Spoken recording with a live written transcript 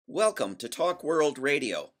Welcome to Talk World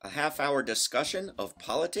Radio, a half-hour discussion of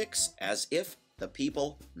politics as if the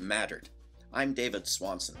people mattered. I'm David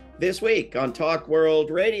Swanson. This week on Talk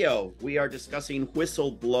World Radio, we are discussing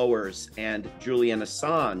whistleblowers and Julian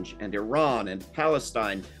Assange and Iran and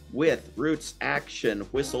Palestine with RootsAction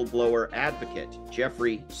whistleblower advocate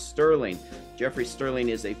Jeffrey Sterling. Jeffrey Sterling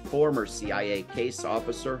is a former CIA case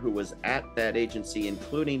officer who was at that agency,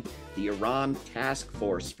 including the Iran task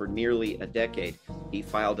force for nearly a decade. He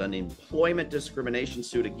filed an employment discrimination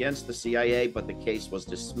suit against the CIA, but the case was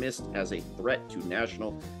dismissed as a threat to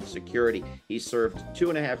national security. He served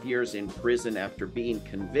 2.5 years in prison after being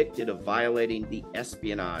convicted of violating the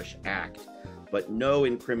Espionage Act. But no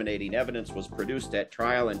incriminating evidence was produced at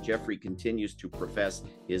trial, and Jeffrey continues to profess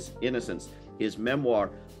his innocence. His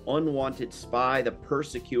memoir, Unwanted Spy, The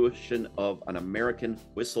Persecution of an American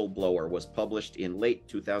Whistleblower, was published in late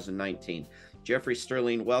 2019. Jeffrey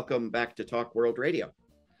Sterling, welcome back to Talk World Radio.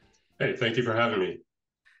 Hey, thank you for having me.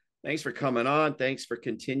 Thanks for coming on. Thanks for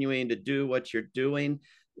continuing to do what you're doing.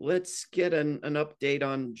 Let's get an update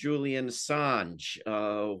on Julian Assange.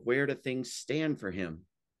 Where do things stand for him?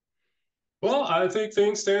 Well, I think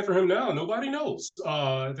things stand for him now. Nobody knows.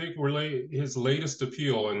 I think his latest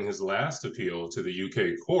appeal and his last appeal to the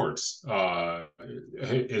UK courts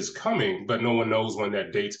is coming, but no one knows when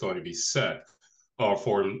that date's going to be set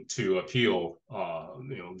for him to appeal,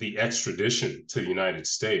 the extradition to the United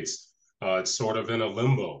States. It's sort of in a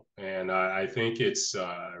limbo, and I think it's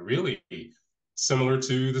really similar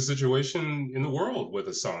to the situation in the world with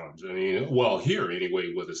Assange. I mean, well, here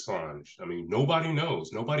anyway with Assange. I mean, nobody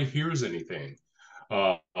knows. Nobody hears anything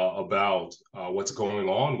about what's going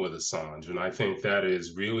on with Assange. And I think that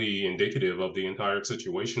is really indicative of the entire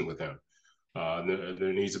situation with him.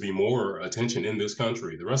 There needs to be more attention in this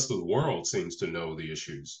country. The rest of the world seems to know the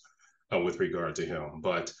issues with regard to him,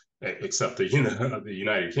 but except the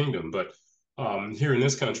United Kingdom. But here in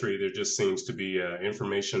this country, there just seems to be an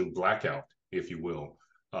information blackout, if you will,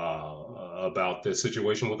 about the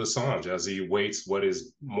situation with Assange as he waits what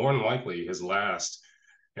is more than likely his last,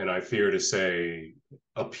 and I fear to say,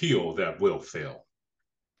 appeal that will fail.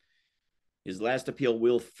 His last appeal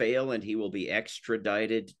will fail and he will be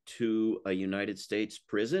extradited to a United States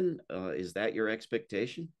prison. Is that your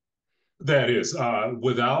expectation? That is,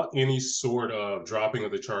 without any sort of dropping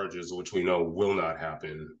of the charges, which we know will not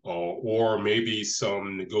happen, or maybe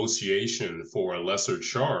some negotiation for a lesser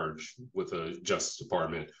charge with the Justice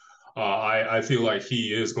Department. I feel like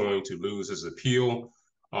he is going to lose his appeal,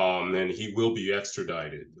 and he will be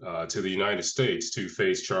extradited to the United States to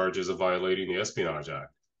face charges of violating the Espionage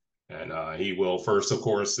Act. And he will first, of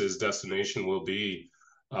course, his destination will be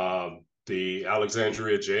the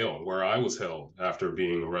Alexandria jail, where I was held after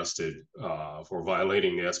being arrested for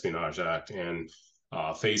violating the Espionage Act and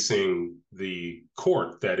facing the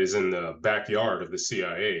court that is in the backyard of the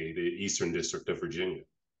CIA, the Eastern District of Virginia.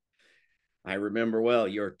 I remember well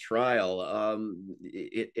your trial.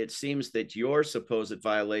 It seems that your supposed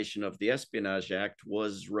violation of the Espionage Act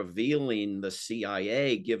was revealing the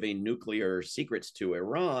CIA giving nuclear secrets to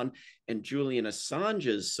Iran, and Julian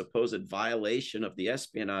Assange's supposed violation of the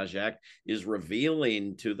Espionage Act is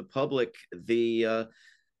revealing to the public the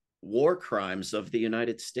war crimes of the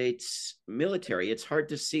United States military. It's hard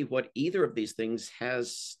to see what either of these things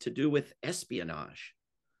has to do with espionage.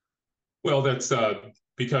 Well, that's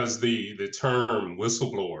because the term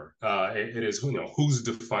whistleblower, it is, who's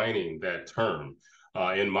defining that term.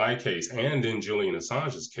 In my case and in Julian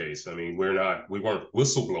Assange's case, I mean, we weren't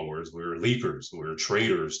whistleblowers, we were leakers, we were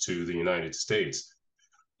traitors to the United States.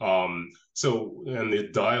 And the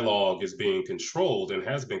dialogue is being controlled and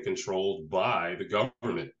has been controlled by the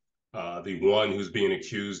government, the one who's being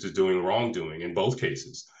accused of doing wrongdoing in both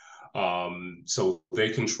cases. So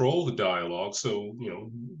they control the dialogue. So,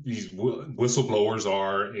 these whistleblowers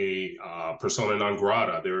are a persona non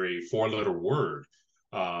grata. They're a four-letter word.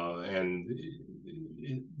 And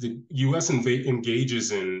the U.S.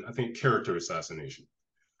 engages in, I think, character assassination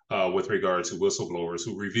with regard to whistleblowers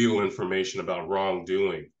who reveal information about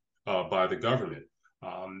wrongdoing by the government.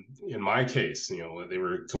 In my case, they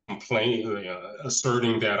were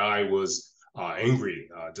asserting that I was angry,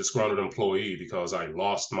 disgruntled employee because I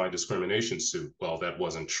lost my discrimination suit. Well, that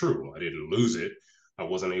wasn't true. I didn't lose it. I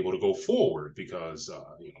wasn't able to go forward because,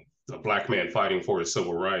 a black man fighting for his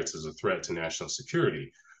civil rights is a threat to national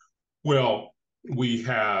security. Well, we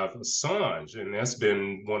have Assange, and that's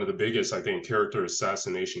been one of the biggest, I think, character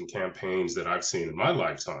assassination campaigns that I've seen in my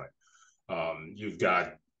lifetime. You've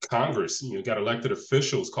got Congress, you've got elected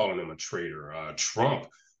officials calling him a traitor. Trump,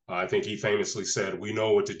 I think he famously said, "We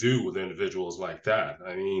know what to do with individuals like that."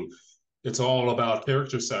 I mean, It's all about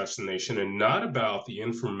character assassination and not about the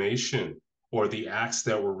information or the acts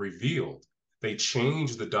that were revealed. They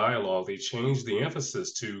changed the dialogue, they changed the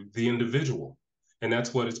emphasis to the individual. And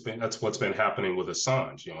that's what's been happening with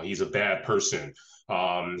Assange. He's a bad person.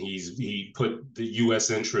 He put the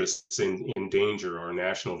US interests in danger, our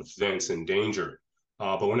national defense in danger.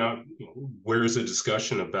 But we're not, where is the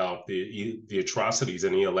discussion about the atrocities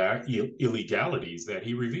and the illegalities that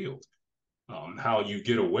he revealed? How you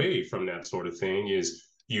get away from that sort of thing is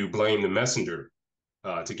you blame the messenger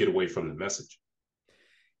to get away from the message.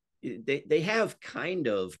 They have kind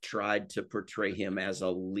of tried to portray him as a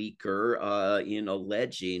leaker in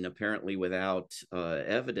alleging, apparently without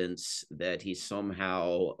evidence, that he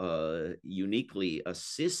somehow uniquely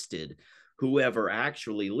assisted whoever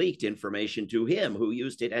actually leaked information to him, who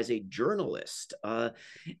used it as a journalist.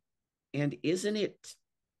 And isn't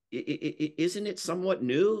it somewhat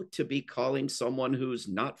new to be calling someone who's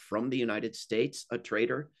not from the United States a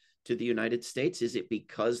traitor to the United States? Is it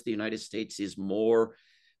because the United States is more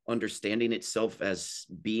understanding itself as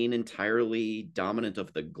being entirely dominant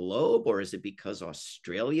of the globe, or is it because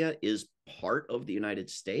Australia is part of the United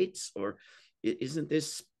States, or isn't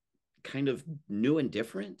this kind of new and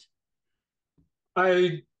different?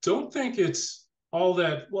 I don't think it's all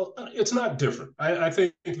that, well, it's not different. I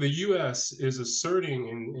think the US is asserting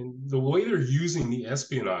in the way they're using the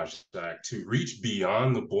Espionage Act to reach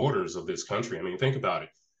beyond the borders of this country. I mean, think about it.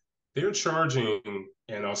 They're charging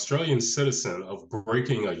an Australian citizen of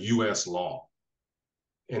breaking a US law,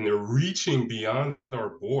 and they're reaching beyond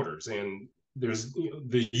our borders. And there's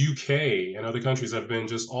the UK and other countries have been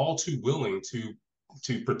just all too willing to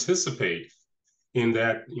participate in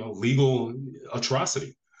that legal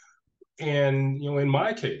atrocity. And in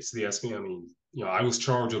my case, the espionage, I mean, I was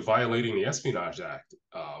charged with violating the Espionage Act.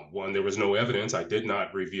 One, there was no evidence. I did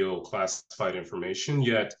not reveal classified information,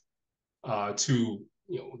 yet to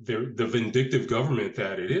the vindictive government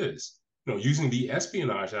that it is, using the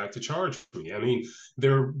Espionage Act to charge me. I mean,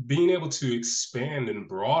 they're being able to expand and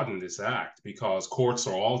broaden this act because courts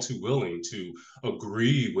are all too willing to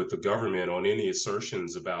agree with the government on any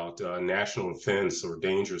assertions about national defense or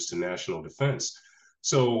dangers to national defense.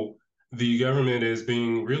 So the government is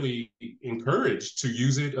being really encouraged to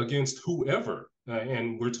use it against whoever.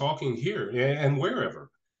 And we're talking here and wherever.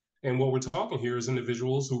 And what we're talking here is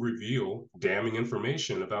individuals who reveal damning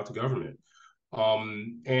information about the government.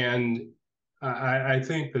 And I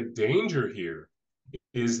think the danger here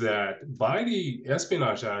is that by the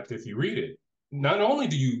Espionage Act, if you read it, not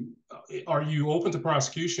only are you open to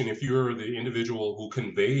prosecution if you're the individual who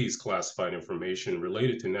conveys classified information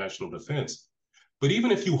related to national defense, but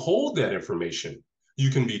even if you hold that information,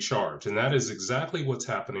 you can be charged. And that is exactly what's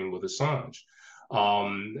happening with Assange.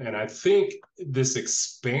 And I think this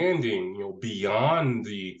expanding, beyond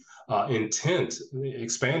the intent, the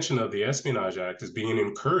expansion of the Espionage Act is being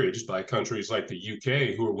encouraged by countries like the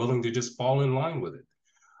UK who are willing to just fall in line with it.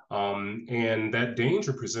 And that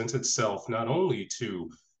danger presents itself not only to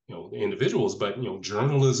individuals, but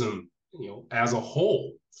journalism as a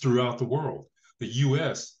whole throughout the world. The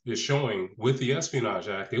U.S. is showing with the Espionage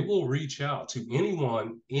Act, it will reach out to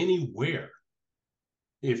anyone, anywhere.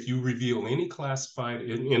 If you reveal any classified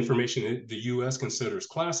information the U.S. considers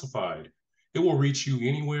classified, it will reach you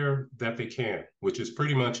anywhere that they can, which is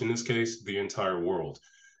pretty much, in this case, the entire world.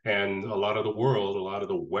 And a lot of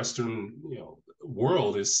the Western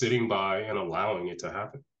world is sitting by and allowing it to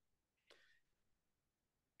happen.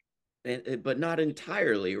 But not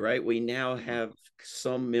entirely, right? We now have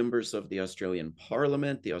some members of the Australian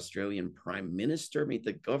Parliament, the Australian Prime Minister. I mean,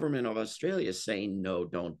 the government of Australia is saying, no,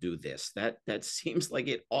 don't do this. That seems like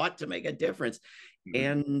it ought to make a difference.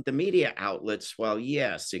 And the media outlets, while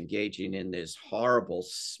yes, engaging in this horrible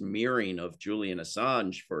smearing of Julian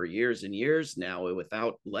Assange for years and years now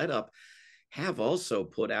without let up, have also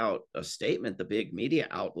put out a statement. The big media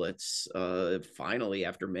outlets finally,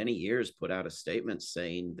 after many years, put out a statement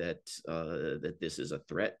saying that that this is a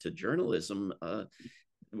threat to journalism,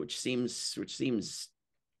 which seems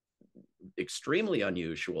extremely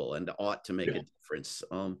unusual and ought to make a difference.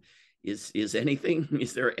 Is there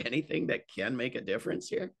anything that can make a difference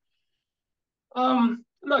here? I'm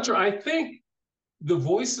not sure. I think the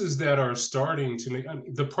voices that are starting to make, I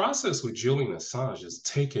mean, the process with Julian Assange has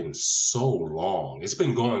taken so long. It's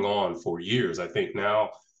been going on for years. I think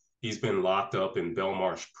now he's been locked up in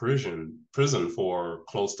Belmarsh prison for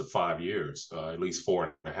close to 5 years, at least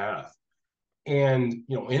 4.5. And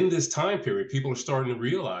in this time period, people are starting to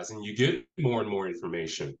realize, and you get more and more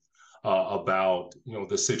information about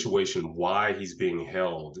the situation, why he's being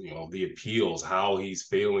held, the appeals, how he's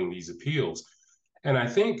failing these appeals. And I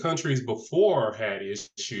think countries before had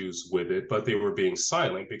issues with it, but they were being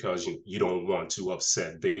silent because you don't want to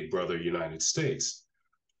upset Big Brother United States.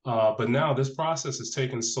 But now this process has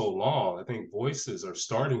taken so long. I think voices are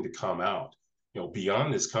starting to come out,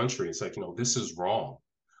 beyond this country. It's like, this is wrong.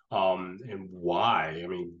 And why? I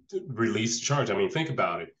mean, release charge. I mean, think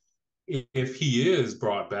about it. If he is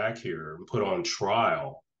brought back here and put on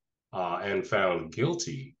trial and found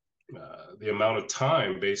guilty, the amount of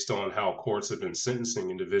time based on how courts have been sentencing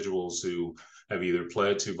individuals who have either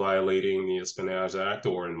pled to violating the Espionage Act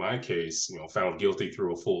or, in my case, found guilty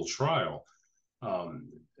through a full trial, um,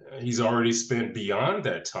 he's already spent beyond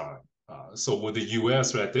that time. So would the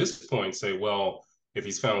U.S. at this point say, well, if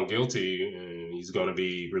he's found guilty, he's going to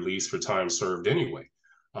be released for time served anyway?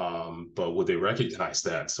 But would they recognize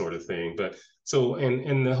that sort of thing? But so,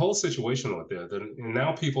 and the whole situation with that, and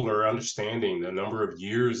now people are understanding the number of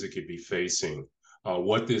years it could be facing,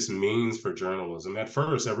 what this means for journalism. At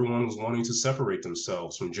first, everyone was wanting to separate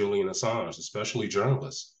themselves from Julian Assange, especially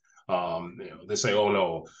journalists. They say, oh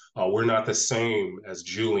no, we're not the same as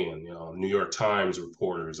Julian, New York Times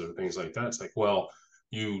reporters or things like that. It's like, well,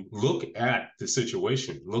 you look at the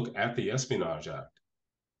situation, look at the Espionage Act.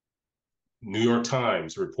 New York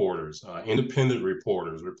Times reporters, independent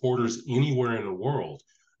reporters, reporters anywhere in the world,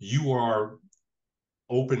 you are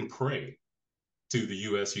open prey to the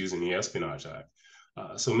U.S. using the Espionage Act.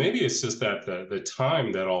 So maybe it's just that the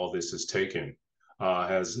time that all this has taken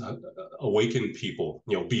has awakened people,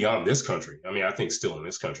 beyond this country. I mean, I think still in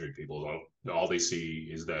this country, people don't. All they see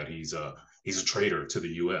is that he's a traitor to the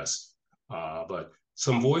U.S. But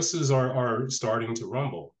some voices are starting to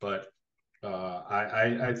rumble. But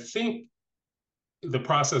I think the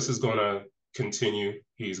process is going to continue.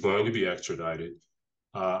 He's going to be extradited.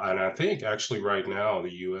 And I think actually right now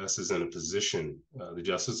the U.S. is in a position, the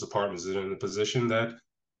Justice Department is in a position that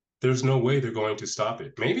there's no way they're going to stop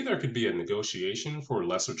it. Maybe there could be a negotiation for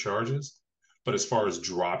lesser charges, but as far as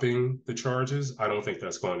dropping the charges, I don't think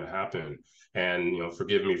that's going to happen. And,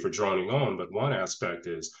 forgive me for droning on, but one aspect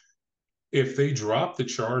is if they drop the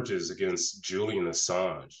charges against Julian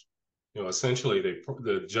Assange, essentially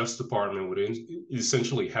the Justice Department would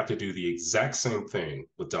essentially have to do the exact same thing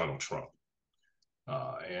with Donald Trump.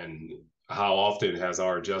 And how often has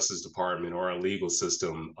our Justice Department or our legal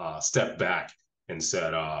system stepped back and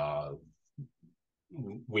said,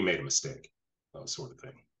 we made a mistake, sort of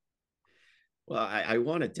thing? Well, I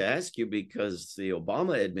wanted to ask you because the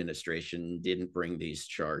Obama administration didn't bring these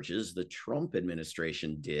charges. The Trump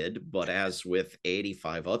administration did. But as with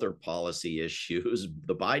 85 other policy issues,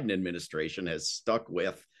 the Biden administration has stuck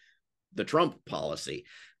with the Trump policy.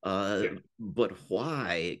 But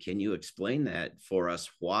why? Can you explain that for us?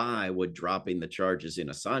 Why would dropping the charges in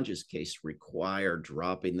Assange's case require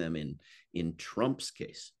dropping them in Trump's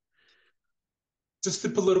case? Just the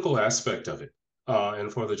political aspect of it.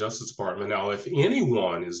 And for the Justice Department. Now, if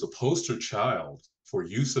anyone is the poster child for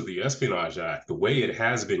use of the Espionage Act, the way it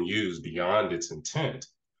has been used beyond its intent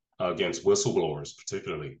against whistleblowers,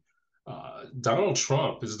 particularly, Donald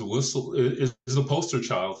Trump is the poster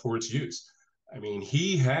child for its use. I mean,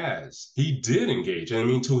 he did engage, I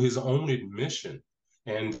mean, to his own admission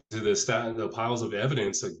and to the piles of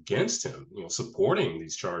evidence against him, supporting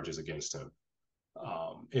these charges against him.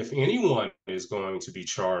 If anyone is going to be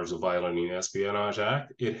charged with violating the Espionage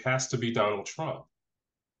Act, it has to be Donald Trump.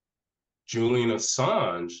 Julian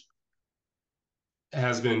Assange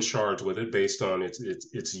has been charged with it based on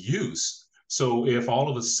its use. So if all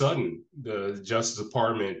of a sudden the Justice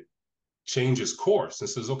Department changes course and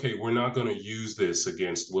says, okay, we're not going to use this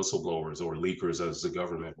against whistleblowers or leakers, as the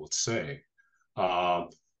government would say,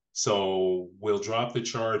 so we'll drop the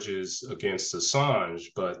charges against Assange,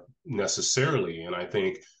 but necessarily, and I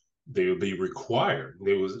think they would be required.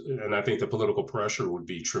 And I think the political pressure would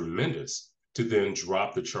be tremendous to then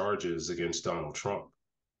drop the charges against Donald Trump.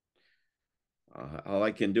 All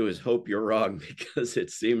I can do is hope you're wrong, because it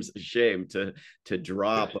seems a shame to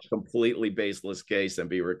drop a completely baseless case and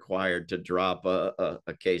be required to drop a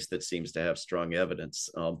case that seems to have strong evidence.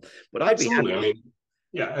 But I'd be happy. I mean,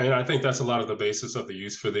 yeah, and I think that's a lot of the basis of the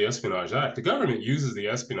use for the Espionage Act. The government uses the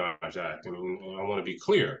Espionage Act, I mean, I want to be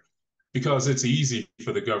clear, because it's easy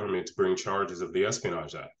for the government to bring charges of the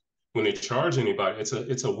Espionage Act. When they charge anybody,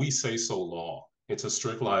 it's a we say so law. It's a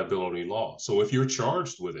strict liability law. So if you're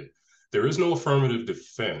charged with it, there is no affirmative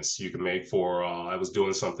defense you can make for I was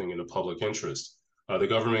doing something in the public interest. The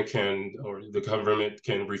government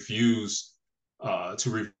can refuse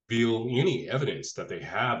to reveal any evidence that they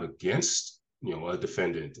have against a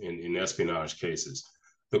defendant in espionage cases.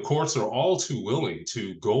 The courts are all too willing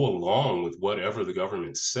to go along with whatever the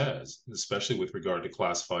government says, especially with regard to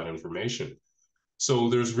classified information. So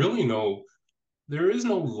there is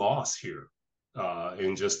no loss here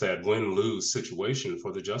in just that win-lose situation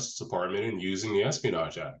for the Justice Department in using the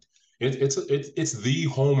Espionage Act. It's the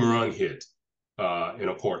home run hit in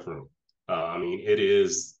a courtroom. I mean, it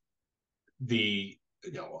is the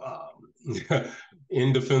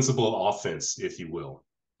indefensible offense, if you will,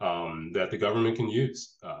 that the government can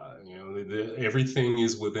use. Everything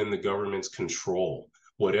is within the government's control.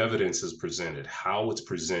 What evidence is presented, how it's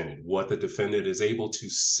presented, what the defendant is able to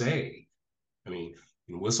say. I mean,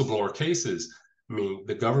 in whistleblower cases, I mean,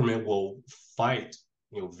 the government will fight,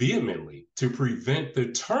 vehemently to prevent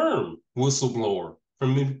the term whistleblower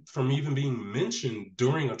from even being mentioned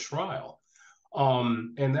during a trial.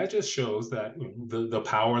 And that just shows that the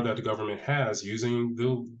power that the government has using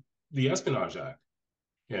the Espionage Act,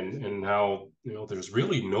 and how there's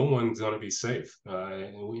really no one's going to be safe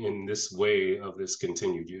in this way of this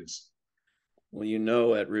continued use.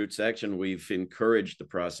 Well, at RootsAction, we've encouraged the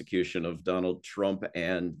prosecution of Donald Trump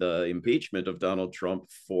and the impeachment of Donald Trump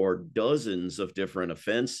for dozens of different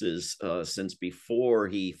offenses since before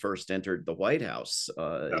he first entered the White House,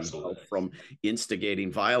 from instigating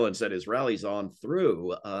violence at his rallies on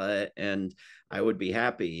through. And I would be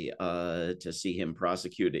happy to see him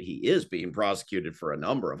prosecuted. He is being prosecuted for a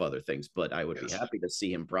number of other things, but I would be happy to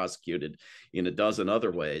see him prosecuted in a dozen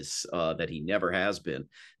other ways that he never has been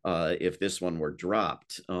if this one were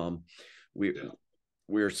dropped.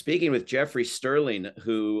 We're speaking with Jeffrey Sterling,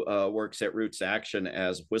 who works at RootsAction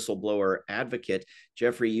as whistleblower advocate.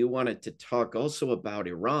 Jeffrey, you wanted to talk also about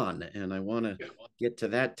Iran, and I want to get to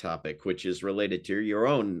that topic, which is related to your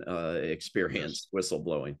own experience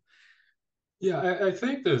whistleblowing. Yeah, I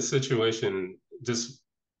think the situation, just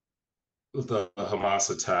the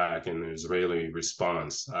Hamas attack and the Israeli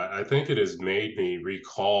response, I think it has made me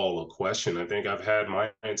recall a question I think I've had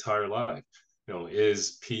my entire life.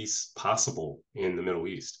 Is peace possible in the Middle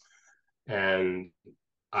East? And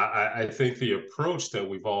I think the approach that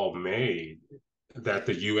we've all made, that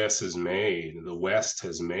the U.S. has made, the West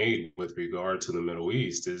has made with regard to the Middle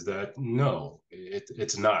East, is that no,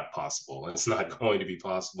 it's not possible. It's not going to be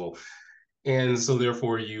possible. And so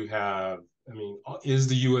therefore you have, is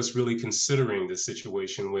the U.S. really considering the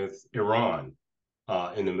situation with Iran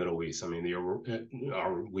in the Middle East? I mean,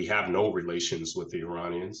 we have no relations with the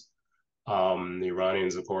Iranians. The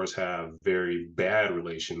Iranians, of course, have very bad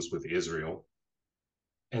relations with Israel.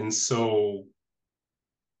 And so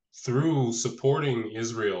through supporting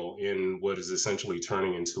Israel in what is essentially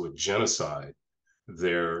turning into a genocide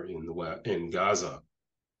there in Gaza,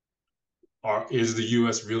 is the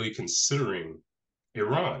U.S. really considering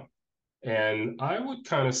Iran? And I would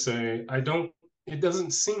kind of say, it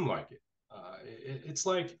doesn't seem like it. It's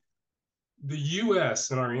like the U.S.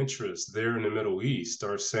 and our interests there in the Middle East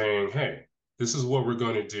are saying, hey, this is what we're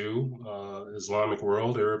going to do, Islamic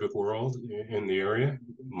world, Arabic world in the area,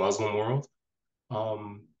 Muslim world,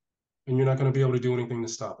 and you're not going to be able to do anything to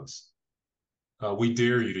stop us. We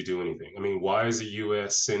dare you to do anything. I mean, why is the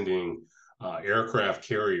U.S. sending aircraft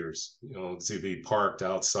carriers, to be parked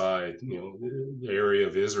outside, the area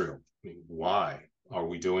of Israel? I mean, why are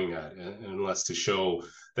we doing that? Unless to show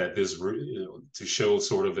that to show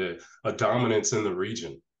sort of a dominance in the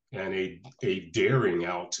region and a daring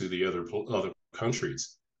out to the other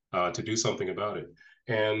countries to do something about it.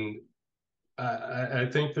 And I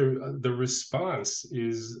think the response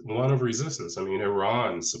is one of resistance. I mean,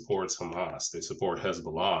 Iran supports Hamas. They support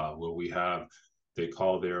Hezbollah, where they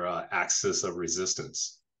call their axis of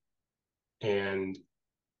resistance. And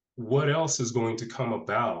what else is going to come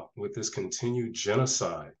about with this continued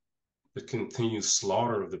genocide, the continued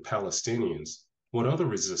slaughter of the Palestinians? What other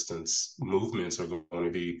resistance movements are going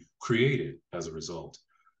to be created as a result?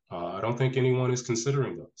 I don't think anyone is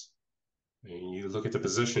considering those. I mean, you look at the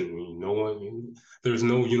position, there's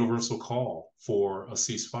no universal call for a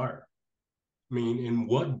ceasefire. I mean, in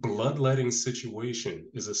what bloodletting situation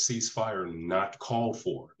is a ceasefire not called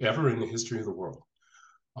for ever in the history of the world?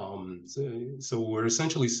 So we're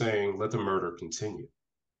essentially saying, let the murder continue.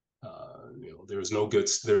 There's no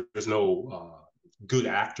good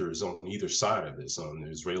actors on either side of this, on the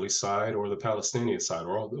Israeli side or the Palestinian side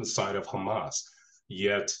or the side of Hamas.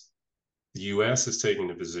 Yet the U.S. is taking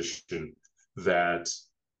the position that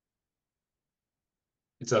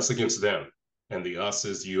it's us against them. And the us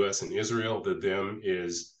is the U.S. and Israel, the them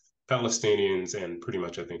is Palestinians and pretty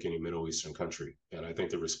much, I think, any Middle Eastern country. And I think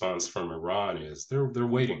the response from Iran is they're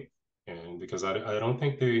waiting. And because I don't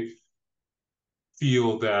think they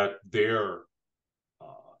feel that their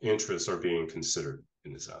interests are being considered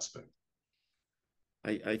in this aspect.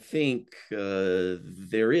 I think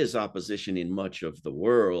there is opposition in much of the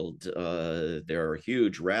world. There are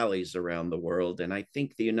huge rallies around the world, and I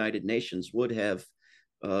think the United Nations would have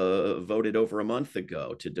voted over a month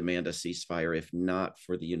ago to demand a ceasefire if not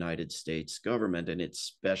for the United States government and its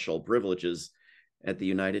special privileges at the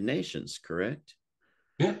United Nations, correct?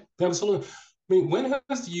 Yeah, absolutely. I mean, when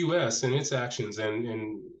has the U.S. and its actions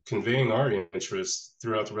and conveying our interests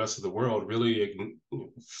throughout the rest of the world really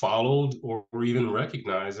followed or even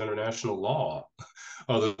recognized international law,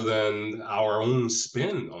 other than our own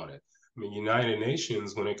spin on it? I mean, United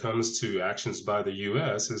Nations, when it comes to actions by the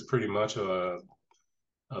U.S., is pretty much a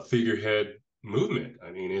figurehead movement.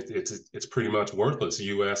 I mean, it's pretty much worthless. The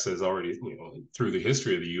U.S. has already, through the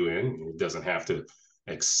history of the UN, it doesn't have to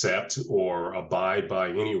accept or abide by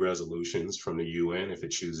any resolutions from the UN if it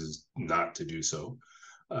chooses not to do so.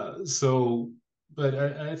 But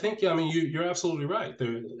I think, yeah, I mean, you're absolutely right.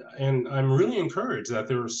 And I'm really encouraged that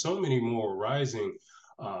there are so many more rising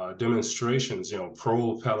demonstrations,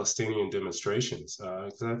 pro-Palestinian demonstrations,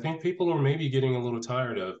 because I think people are maybe getting a little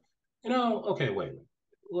tired of, okay, wait a minute.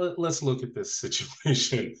 Let's look at this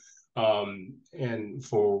situation and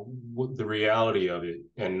for the reality of it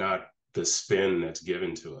and not the spin that's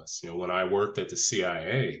given to us. When I worked at the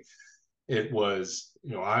CIA, it was,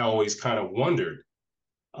 I always kind of wondered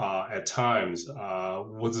at times,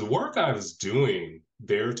 was the work I was doing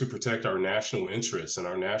there to protect our national interests and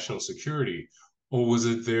our national security, or was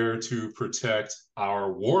it there to protect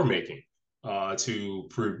our war making? To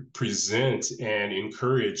present and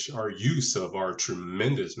encourage our use of our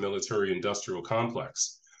tremendous military industrial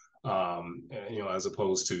complex, as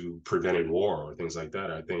opposed to preventing war or things like that.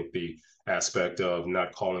 I think the aspect of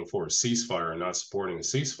not calling for a ceasefire and not supporting a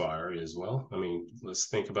ceasefire is, well, I mean, let's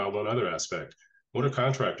think about one other aspect. What are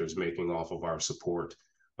contractors making off of our support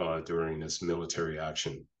during this military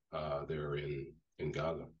action there in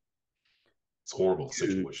Gaza? It's a horrible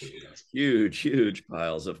situation Huge, in Gaza. huge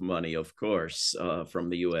piles of money, of course,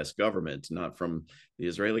 from the U.S. government, not from the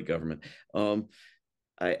Israeli government.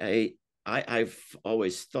 I, I've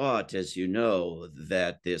always thought, as you know,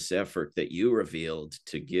 that this effort that you revealed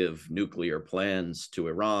to give nuclear plans to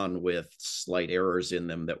Iran with slight errors in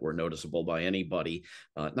them that were noticeable by anybody,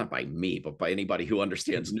 not by me, but by anybody who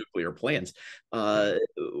understands nuclear plans,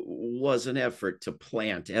 was an effort to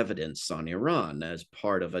plant evidence on Iran as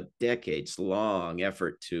part of a decades-long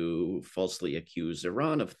effort to falsely accuse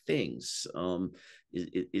Iran of things.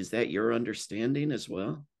 Is that your understanding as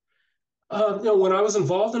well? When I was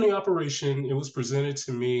involved in the operation, it was presented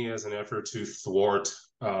to me as an effort to thwart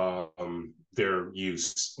their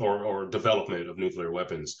use or development of nuclear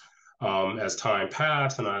weapons. As time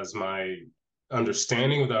passed and as my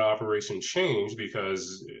understanding of that operation changed,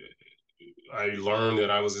 because I learned that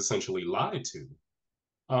I was essentially lied to.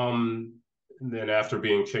 Then after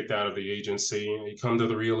being kicked out of the agency, you come to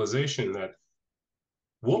the realization that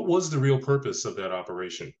what was the real purpose of that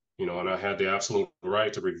operation? And I had the absolute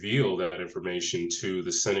right to reveal that information to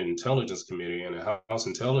the Senate Intelligence Committee and the House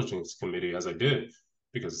Intelligence Committee, as I did,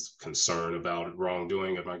 because concern about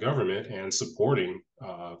wrongdoing of my government and supporting,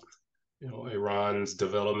 Iran's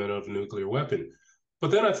development of nuclear weapon.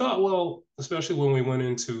 But then I thought, well, especially when we went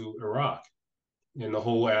into Iraq, and the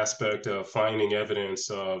whole aspect of finding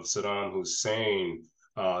evidence of Saddam Hussein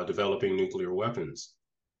developing nuclear weapons.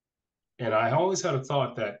 And I always had a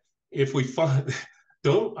thought that if we find,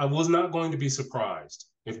 I was not going to be surprised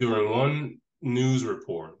if during one news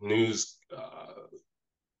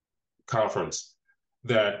conference,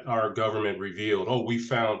 that our government revealed, oh, we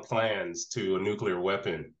found plans to a nuclear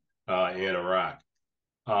weapon in Iraq.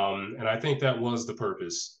 And I think that was the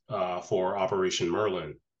purpose for Operation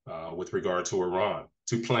Merlin with regard to Iran,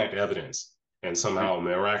 to plant evidence and somehow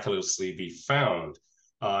miraculously be found,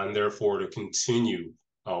 and therefore to continue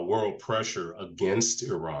world pressure against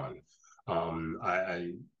Iran.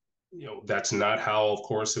 That's not how, of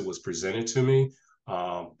course, it was presented to me.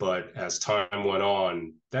 But as time went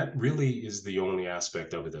on, that really is the only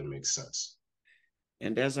aspect of it that makes sense.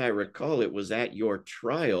 And as I recall, it was at your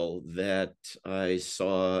trial that I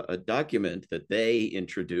saw a document that they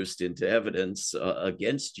introduced into evidence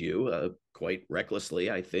against you, quite recklessly,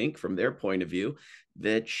 I think, from their point of view,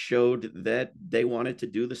 that showed that they wanted to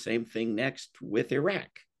do the same thing next with Iraq.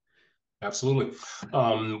 Absolutely.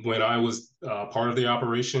 When I was part of the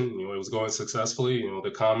operation, it was going successfully.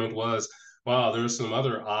 The comment was, "Wow, there's some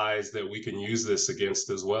other eyes that we can use this against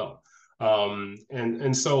as well."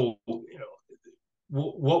 And so,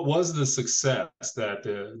 what was the success that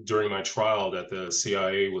during my trial that the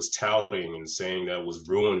CIA was touting and saying that was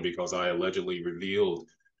ruined because I allegedly revealed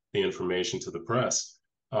the information to the press?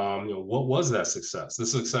 What was that success? The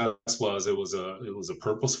success was it was a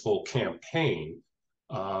purposeful campaign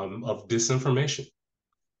of disinformation,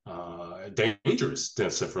 dangerous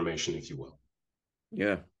disinformation, if you will.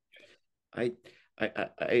 Yeah, I,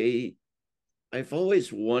 I, I've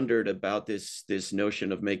always wondered about this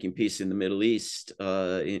notion of making peace in the Middle East,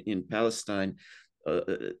 in Palestine,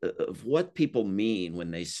 of what people mean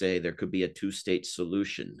when they say there could be a two-state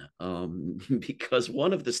solution, because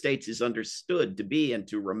one of the states is understood to be and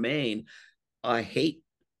to remain a hate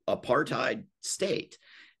apartheid state.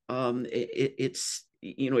 It's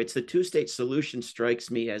it's the two-state solution strikes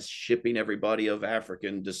me as shipping everybody of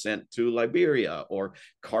African descent to Liberia, or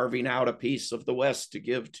carving out a piece of the West to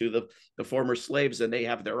give to the former slaves, and they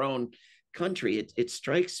have their own country. It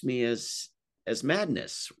strikes me as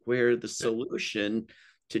madness, where the solution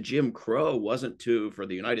to Jim Crow wasn't for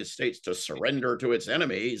the United States to surrender to its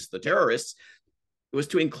enemies, the terrorists. It was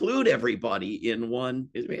to include everybody in one.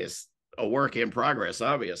 It's a work in progress,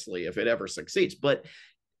 obviously, if it ever succeeds, but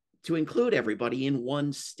to include everybody in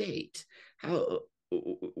one state.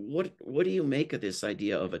 What do you make of this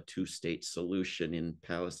idea of a two-state solution in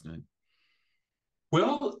Palestine?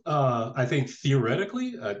 Well, I think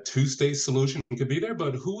theoretically a two-state solution could be there,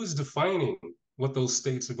 but who is defining what those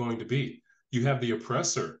states are going to be? You have the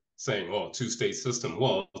oppressor saying, "Oh, two-state system."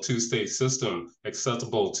 Well, two-state system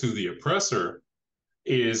acceptable to the oppressor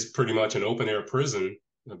is pretty much an open-air prison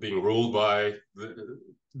being ruled by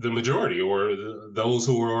the majority, or those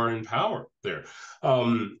who are in power there.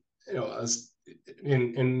 You know,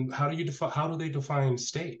 and how do they define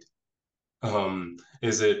state?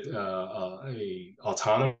 Is it a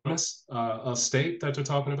autonomous state that they're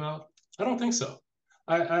talking about? I don't think so.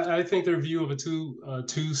 I think their view of a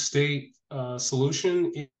two-state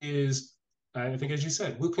solution is, I think, as you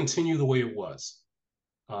said, will continue the way it was.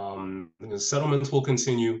 The settlements will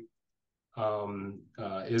continue.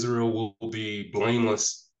 Israel will be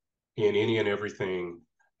blameless in any and everything,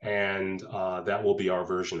 and that will be our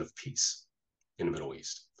version of peace in the Middle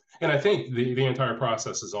East. And I think the entire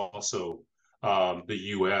process is also the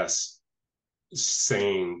U.S.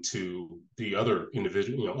 saying to the other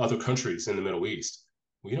other countries in the Middle East,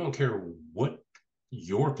 we don't care what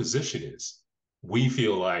your position is. We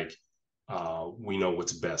feel like we know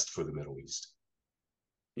what's best for the Middle East.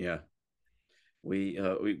 Yeah, we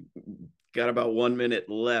got about 1 minute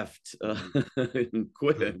left.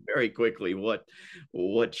 Very quickly, what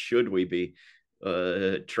should we be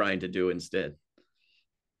trying to do instead?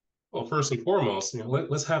 Well, first and foremost,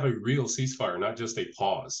 let's have a real ceasefire, not just a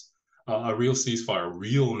pause. A real ceasefire,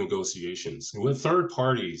 real negotiations with third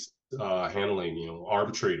parties handling,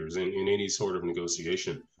 arbitrators in any sort of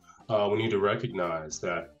negotiation. We need to recognize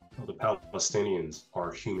that the Palestinians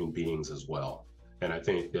are human beings as well. And I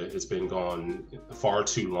think that it's been gone far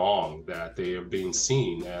too long that they are being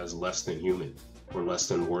seen as less than human or less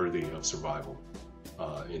than worthy of survival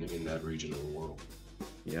in that region of the world.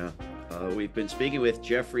 Yeah. We've been speaking with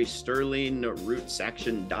Jeffrey Sterling,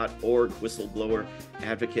 RootsAction.org whistleblower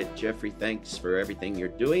advocate. Jeffrey, thanks for everything you're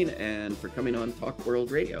doing and for coming on Talk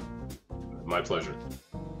World Radio. My pleasure.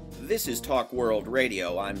 This is Talk World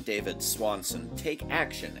Radio. I'm David Swanson. Take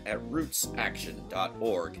action at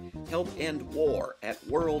RootsAction.org. Help end war at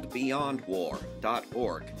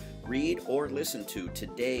WorldBeyondWar.org. Read or listen to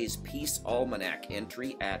today's Peace Almanac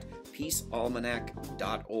entry at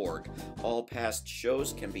peacealmanac.org. All past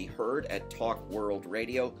shows can be heard at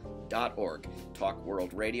talkworldradio.org. Talk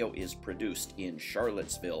World Radio is produced in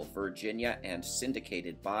Charlottesville, Virginia, and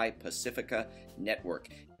syndicated by Pacifica Network.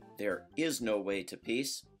 There is no way to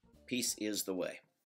peace. Peace is the way.